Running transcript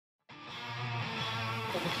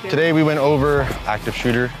Today we went over active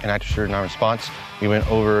shooter and active shooter non-response. We went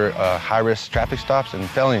over high-risk traffic stops and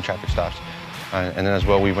felony traffic stops. And then as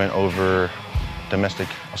well, we went over domestic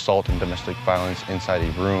assault and domestic violence inside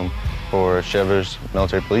a room for Chièvres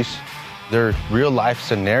military police. There are real-life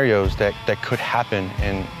scenarios that could happen,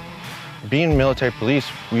 and being military police,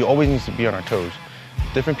 we always need to be on our toes.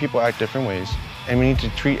 Different people act different ways, and we need to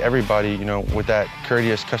treat everybody, you know, with that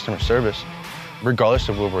courteous customer service, regardless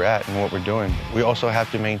of where we're at and what we're doing. We also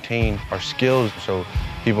have to maintain our skills so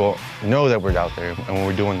people know that we're out there and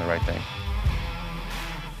we're doing the right thing.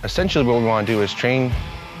 Essentially, what we want to do is train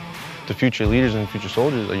the future leaders and future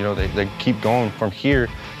soldiers. You know, they keep going from here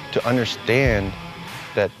to understand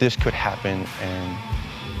that this could happen,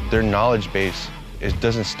 and their knowledge base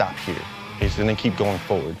doesn't stop here. It's going to keep going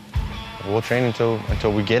forward. We'll train until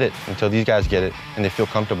we get it, until these guys get it and they feel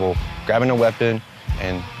comfortable grabbing a weapon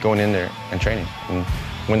and going in there and training and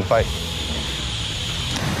win the fight.